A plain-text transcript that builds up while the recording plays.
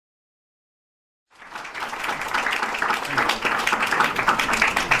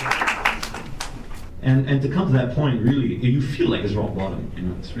And to come to that point, really, you feel like it's rock bottom. You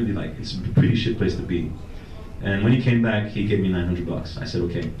know, it's really like, it's a pretty shit place to be. And when he came back, he gave me $900. I said,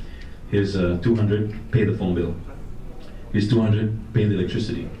 okay, here's 200, pay the phone bill. Here's 200, pay the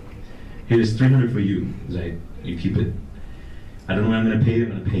electricity. Here's 300 for you. He's like, you keep it. I don't know when I'm gonna pay you,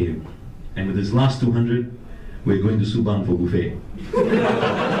 I'm gonna pay you. And with this last 200, we're going to Subang for buffet.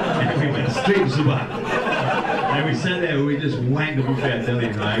 And we went straight to Subang. And we sat there and we just whacked the buffet, I tell you.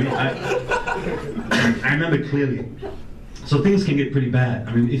 I remember clearly. So things can get pretty bad.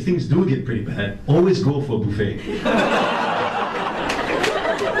 I mean, if things do get pretty bad, always go for a buffet.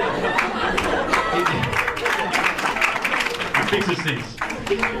 It fixes things.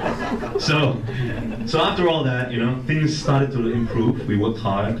 So after all that, you know, things started to improve. We worked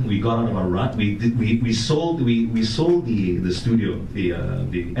hard. We got out of our rut. We sold the studio, the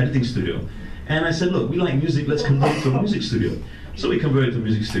editing studio. And I said, look, we like music. Let's convert it to a music studio. So we converted to a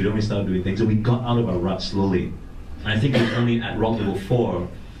music studio. And we started doing things, and we got out of our rut slowly. I think it was only at Rock Level 4,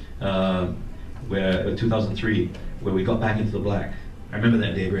 where 2003, where we got back into the black. I remember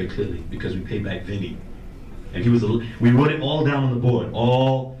that day very clearly because we paid back Vinny, and he was. We wrote it all down on the board.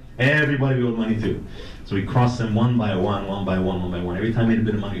 Everybody we owed money to. So we crossed them one by one, one by one, one by one. Every time we made a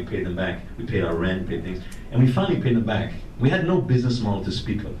bit of money, we paid them back. We paid our rent, paid things, and we finally paid them back. We had no business model to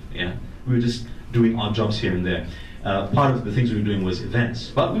speak of. Yeah, we were just doing odd jobs here and there. Part of the things we were doing was events,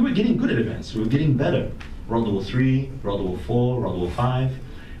 but we were getting good at events. We were getting better. Rock Level 3, Rock Level 4, Rock Level 5.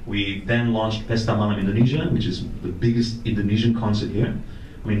 We then launched Pesta Malam Indonesia, which is the biggest Indonesian concert here.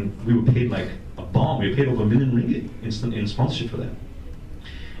 I mean, we were paid like a bomb. We were paid over 1 million ringgit in sponsorship for that.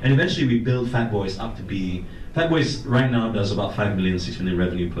 And eventually we built Fat Boys up to be... Fat Boys right now does about 5 million, 6 million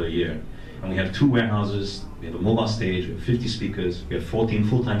revenue per year. And we have 2 warehouses, we have a mobile stage, we have 50 speakers, we have 14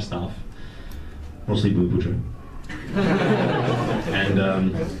 full-time staff, mostly Bumi Putra.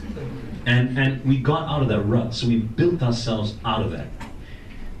 And we got out of that rut, so we built ourselves out of that.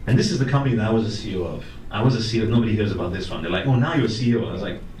 And this is the company that I was a CEO of. I was a CEO, nobody hears about this one. They're like, oh, now you're a CEO. I was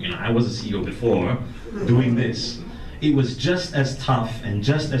like, you know, I was a CEO before doing this. It was just as tough and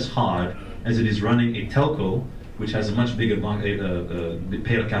just as hard as it is running a telco, which has a much bigger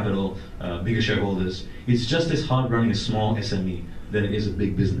paid capital, bigger shareholders. It's just as hard running a small SME than it is a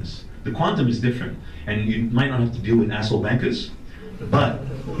big business. The quantum is different, and you might not have to deal with asshole bankers, but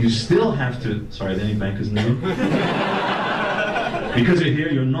you still have to, sorry, are there any bankers in the room? Because you're here,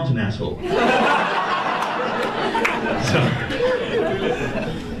 you're not an asshole. So,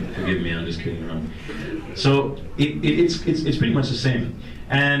 forgive me, I'm just kidding around. So, it's pretty much the same.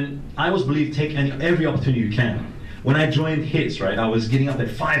 And I always believe take every opportunity you can. When I joined HITS, right, I was getting up at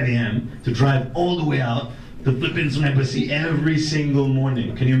 5 a.m. to drive all the way out to flipping Sungai Besi every single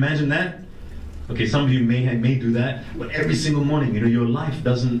morning. Can you imagine that? Okay, some of you may do that, but every single morning, you know, your life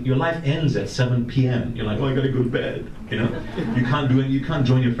ends at 7 p.m. You're like, oh, I gotta go to bed, you know? You can't do it, you can't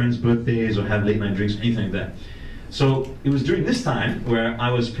join your friends' birthdays or have late night drinks, anything like that. So it was during this time where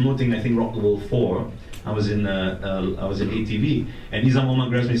I was promoting, I think, Rock Level 4. I was in ATV, and Nizam Omar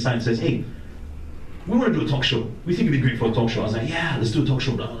grabs me aside and says, hey, we want to do a talk show. We think it'd be great for a talk show. I was like, yeah, let's do a talk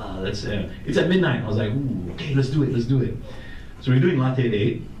show, blah, blah, blah. It's at midnight. I was like, ooh, okay, let's do it, let's do it. So we're doing Latte at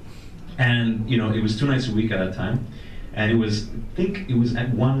 8. And you know, it was 2 nights a week at that time, and it was, I think it was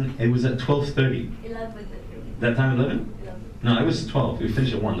at 12:30. 11. That time 11? 11. No, it was 12. We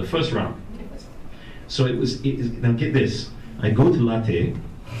finished at 1, the first round. So now get this. I go to Latte,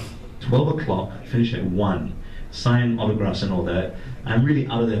 12 o'clock, finish at 1, sign autographs and all that. I'm really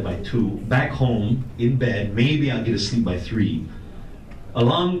out of there by 2. Back home, in bed, maybe I'll get to sleep by 3.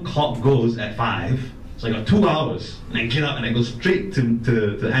 Alarm clock goes at 5. So I got 2 hours, and I get up and I go straight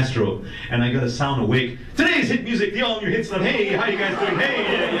to Astro, and I got to sound awake. Today's hit music, the all-new hit stuff. Hey, how you guys doing?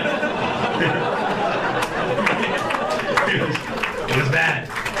 Hey, yeah. It was bad.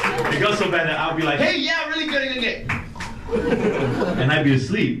 It got so bad that I'll be like, hey, yeah, really good. And I'd be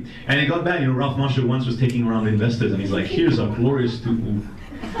asleep. And it got bad. You know, Ralph Marshall once was taking around investors, and he's like, here's our glorious move.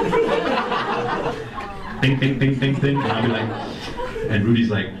 Ting, ting, ting, ting, ting. And I'll be like. And Rudy's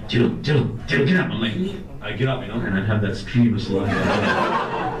like, Jill, get up. I'm like, I get up, you know, and I have that stream of saliva.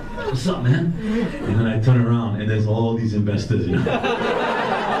 What's up, man? And then I turn around, and there's all these investors, you know.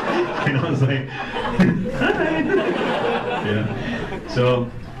 And I was like, hi. Yeah. So,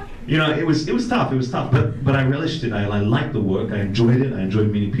 you know, it was tough. It was tough, but I relished it. I liked the work. I enjoyed it. I enjoyed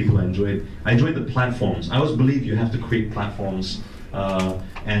meeting people. I enjoyed the platforms. I always believe you have to create platforms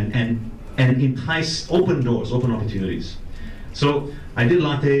and entice, open doors, open opportunities. So I did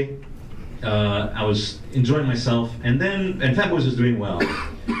Latte, I was enjoying myself, and Fat Boys was doing well.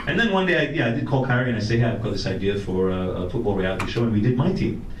 And then one day, I did call Kyrie and I say, hey, I've got this idea for a football reality show, and we did My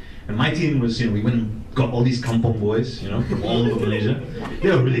Team. And my team was, you know, we went and got all these kampong boys, you know, from all over Malaysia. They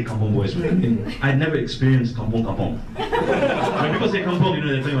were really kampong boys. I mean, I'd never experienced kampong. When people say kampong, you know,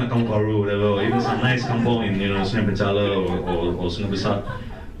 they're talking about kampong Baru or whatever, or even some nice kampong in, you know, Sungai Penchala or Sungai Besar.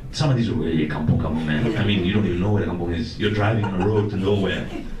 Some of these are really kampong, man. I mean, you don't even know where the kampong is. You're driving on a road to nowhere.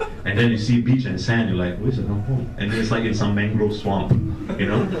 And then you see beach and sand, you're like, where's the kampong? And it's like in some mangrove swamp, you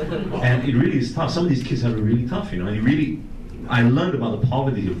know? And it really is tough. Some of these kids have it really tough, you know? And it really, I learned about the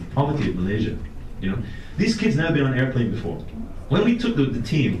poverty of Malaysia, you know? These kids never been on an airplane before. When we took the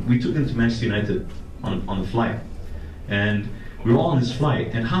team, we took them to Manchester United on the flight. And we were all on this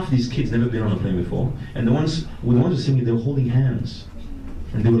flight, and half of these kids never been on a plane before. And the ones who were singing, they were holding hands.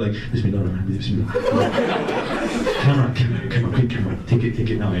 And they were like, Bismillah, Bismillah. Camera, quick camera, take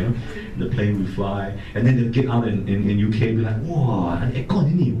it now, you know. And the plane will fly, and then they'll get out in UK, be like, whoa, aircon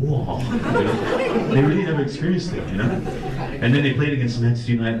ini, whoa. You know? They really never experienced it, you know. And then they played against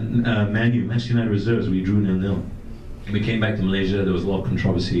Manchester United, Manchester United reserves. We drew 0-0. We came back to Malaysia. There was a lot of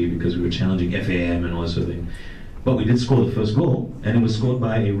controversy because we were challenging FAM and all that sort of thing. But we did score the first goal, and it was scored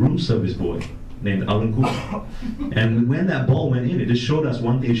by a room service boy named Alan Cook. And when that ball went in, it just showed us,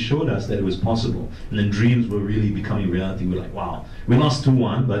 one day showed us that it was possible. And then dreams were really becoming reality. We were like, wow. We lost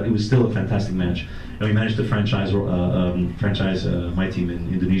 2-1, but it was still a fantastic match. And we managed to franchise my team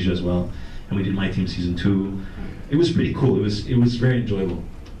in Indonesia as well. And we did my team season 2. It was pretty cool. It was very enjoyable.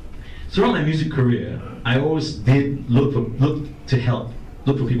 Throughout my music career, I always did look to help.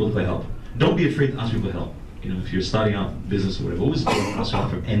 Look for people to help. Don't be afraid to ask people for help. You know, if you're starting out business or whatever, always ask for help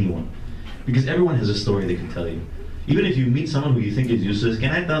from anyone. Because everyone has a story they can tell you. Even if you meet someone who you think is useless,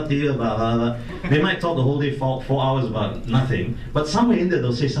 can I talk to you about blah, blah, blah? They might talk the whole day, 4 hours about nothing, but somewhere in there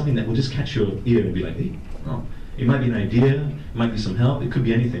they'll say something that will just catch your ear and be like, hey, oh. It might be an idea, it might be some help, it could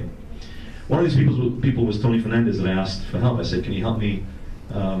be anything. One of these people was Tony Fernandez that I asked for help. I said, can you help me,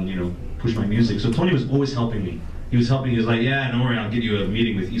 you know, push my music? So Tony was always helping me. He was helping. He was like, yeah, don't worry, I'll get you a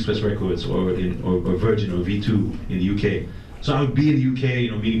meeting with East West Records or Virgin or V2 in the UK. So I would be in the UK,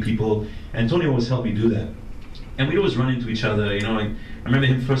 you know, meeting people, and Tony always helped me do that. And we'd always run into each other, you know. Like, I remember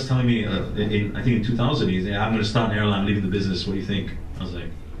him first telling me, I think in 2000, he said, I'm going to start an airline, I'm leaving the business, what do you think? I was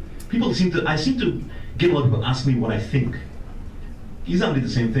like, I seem to get a lot of people ask me what I think. Izam did the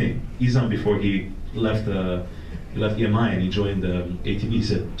same thing. Izam, before he left EMI and he joined ATV, he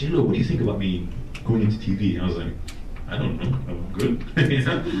said, J-Lo, what do you think about me going into TV? And I was like, I don't know, I'm good. You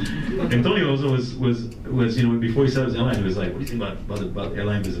know? And Tony also was, you know, before he started his airline, he was like, what do you think about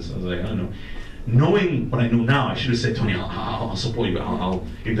airline business? I was like, I don't know. Knowing what I know now, I should have said, Tony, I'll support you, I'll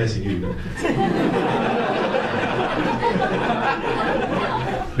invest in you.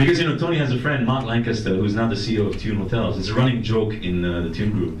 Because, you know, Tony has a friend, Mark Lancaster, who's now the CEO of Tune Hotels. It's a running joke in the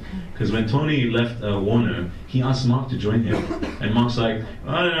Tune Group. Because when Tony left Warner, he asked Mark to join him. And Mark's like,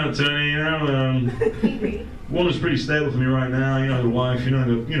 I don't know, Tony, you know, Warner's pretty stable for me right now, you know, the wife, you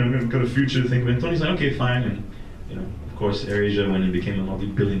know, got a future to think of. And Tony's like, okay, fine. And, you know, of course, AirAsia went and became a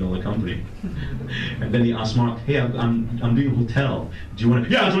multi-billion-dollar company. And then he asked Mark, hey, I'm doing a hotel. Do you want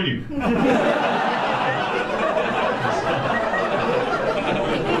to? Yeah, I'll join you.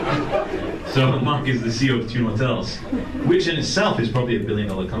 So Mark is the CEO of Tune Hotels, which in itself is probably $1 billion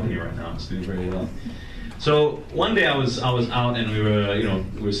company right now. It's doing very well. So one day I was out and we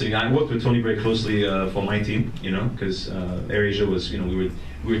were sitting. I worked with Tony very closely for my team, you know, because AirAsia was, you know, we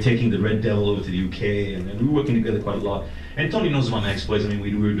were taking the Red Devil over to the UK, and we were working together quite a lot. And Tony knows about my exploits. I mean,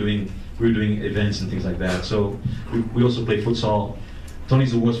 we were doing events and things like that. So we also play futsal.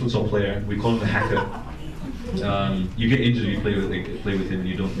 Tony's the worst futsal player. We call him the hacker. You get injured, you play with him, and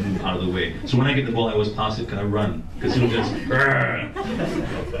you don't move out of the way. So when I get the ball, I always pass it, because I run, because he'll just.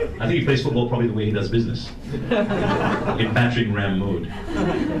 I think he plays football probably the way he does business, in battering ram mode.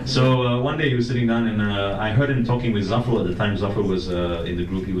 So one day he was sitting down, and I heard him talking with Zafrul at the time. Zafrul was in the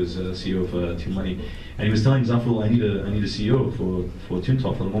group. He was CEO of Tune Money, and he was telling Zafrul, I need a CEO for Tune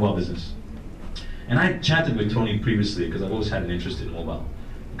Talk, for the mobile business. And I chatted with Tony previously because I've always had an interest in mobile,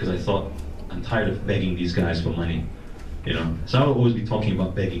 because I thought, I'm tired of begging these guys for money, you know. So I would always be talking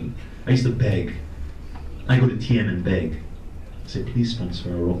about begging. I used to beg. I go to TM and beg. I say, please sponsor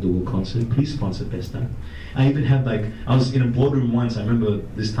a Rock the World concert. Please sponsor Pesta. I even had, like, I was in a boardroom once. I remember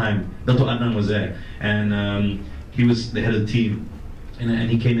this time, Dato' Adnan was there, and he was the head of the team.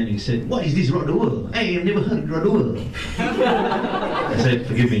 And he came in and he said, what is this Rock the World? Hey, I've never heard of Rock the World. I said,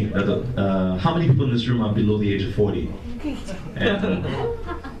 forgive me, Dato', how many people in this room are below the age of 40? And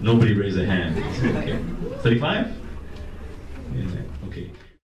nobody raised their hand. I said, okay. 35?